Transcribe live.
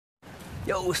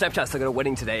Yo, Snapchat, I got a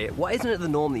wedding today. Why isn't it the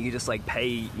norm that you just like pay,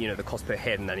 you know, the cost per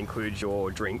head and that includes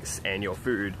your drinks and your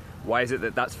food? Why is it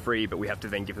that that's free but we have to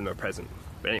then give them a present?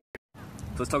 But anyway,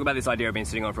 so let's talk about this idea I've been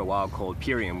sitting on for a while called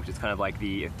Peereum, which is kind of like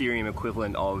the Ethereum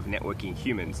equivalent of networking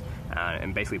humans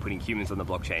and basically putting humans on the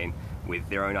blockchain with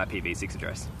their own IPv6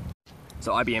 address.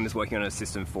 So IBM is working on a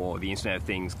system for the Internet of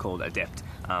Things called Adept,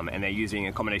 and they're using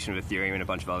a combination of Ethereum and a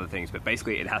bunch of other things, but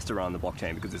basically it has to run on the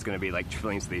blockchain because there's going to be like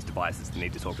trillions of these devices that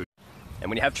need to talk to. And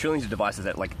when you have trillions of devices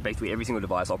that like basically every single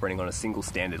device operating on a single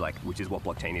standard, like which is what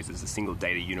blockchain is a single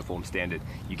data uniform standard,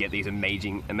 you get these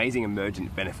amazing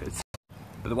emergent benefits.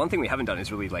 But the one thing we haven't done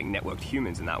is really like networked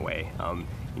humans in that way.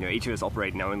 You know, each of us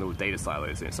operate in our own little data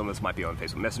silos. Some of us might be on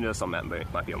Facebook Messenger, some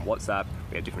might be on WhatsApp.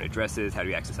 We have different addresses. How do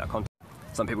we access our content?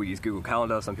 Some people use Google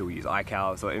Calendar, some people use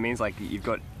iCal. So it means like you've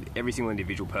got every single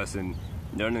individual person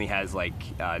not only has like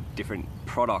different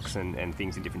products and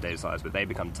things in different data silos, but they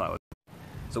become silos.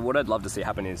 So what I'd love to see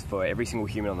happen is for every single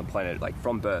human on the planet, like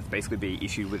from birth, basically be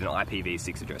issued with an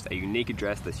IPv6 address, a unique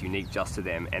address that's unique just to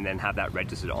them, and then have that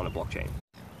registered on a blockchain.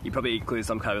 You probably include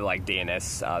some kind of like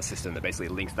DNS system that basically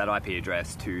links that IP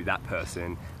address to that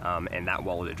person and that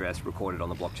wallet address recorded on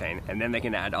the blockchain, and then they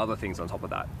can add other things on top of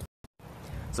that.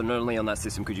 So not only on that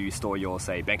system could you store your,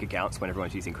 say, bank accounts when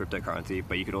everyone's using cryptocurrency,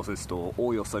 but you could also store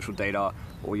all your social data,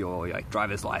 all your like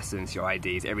driver's license, your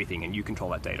IDs, everything, and you control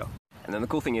that data. And then the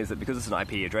cool thing is that because it's an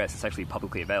IP address, it's actually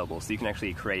publicly available, so you can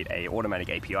actually create a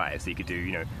automatic API. So you could do,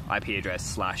 you know, IP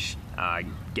address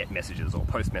 / get messages or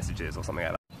post messages or something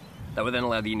like that. That would then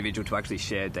allow the individual to actually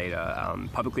share data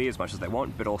publicly as much as they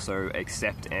want, but also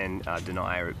accept and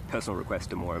deny personal requests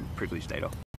to more privileged data.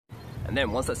 And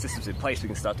then once that system's in place, we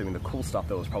can start doing the cool stuff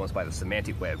that was promised by the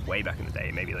semantic web way back in the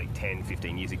day, maybe like 10,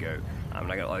 15 years ago.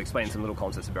 And I'll explain some little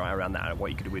concepts around that and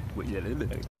what you could do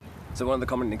with. So one of the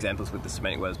common examples with the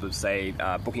semantic webs would say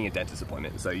booking a dentist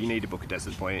appointment. So you need to book a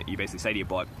dentist appointment. You basically say to your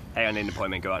bot, hey, I need an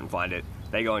appointment, go out and find it.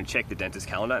 They go and check the dentist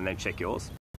calendar and then check yours.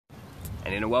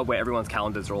 And in a world where everyone's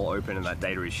calendars are all open and that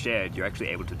data is shared, you're actually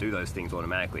able to do those things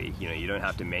automatically. You know, you don't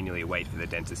have to manually wait for the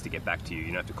dentist to get back to you. You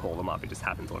don't have to call them up. It just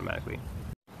happens automatically.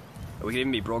 We can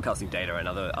even be broadcasting data, and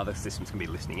other systems can be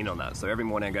listening in on that. So every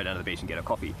morning I go down to the beach and get a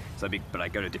coffee, but I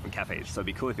go to different cafes. So it'd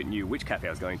be cool if it knew which cafe I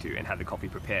was going to and had the coffee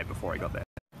prepared before I got there.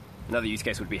 Another use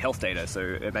case would be health data.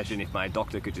 So imagine if my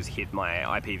doctor could just hit my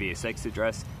IPv6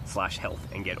 address / health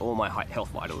and get all my health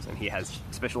vitals, and he has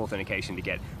special authentication to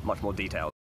get much more detail.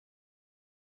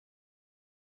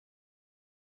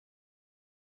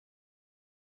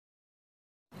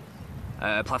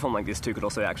 A platform like this too could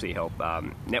also actually help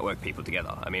network people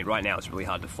together. I mean, right now it's really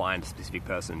hard to find a specific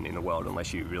person in the world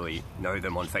unless you really know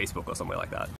them on Facebook or somewhere like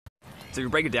that. So if you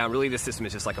break it down, really this system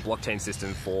is just like a blockchain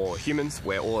system for humans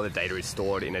where all of the data is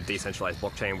stored in a decentralized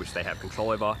blockchain which they have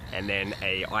control over, and then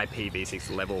a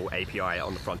IPv6 level API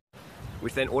on the front,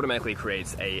 which then automatically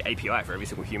creates a API for every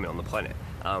single human on the planet,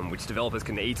 which developers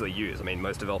can easily use. I mean,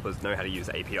 most developers know how to use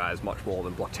APIs much more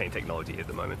than blockchain technology at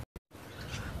the moment.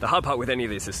 The hard part with any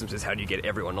of these systems is how do you get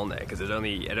everyone on there, because it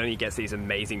only gets these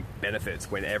amazing benefits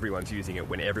when everyone's using it,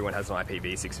 when everyone has an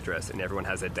IPv6 address and everyone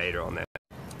has their data on there.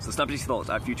 So Snapchat's thoughts,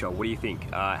 our future, what do you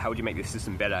think? How would you make this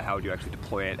system better? How would you actually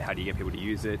deploy it? How do you get people to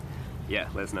use it? Yeah,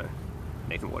 let us know.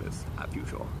 Nathan Waters, our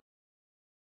future.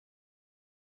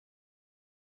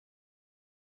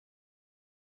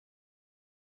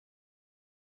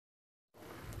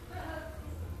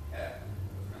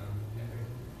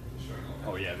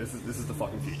 Oh yeah, this is the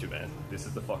fucking future, man. This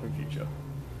is the fucking future.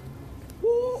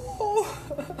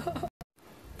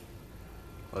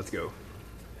 Let's go.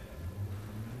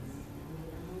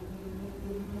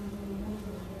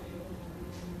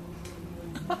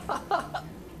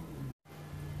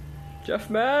 Jeff,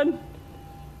 man!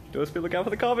 Don't look out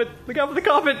for the carpet! Look out for the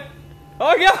carpet!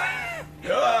 Oh, yeah!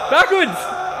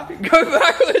 Backwards! Go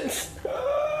backwards!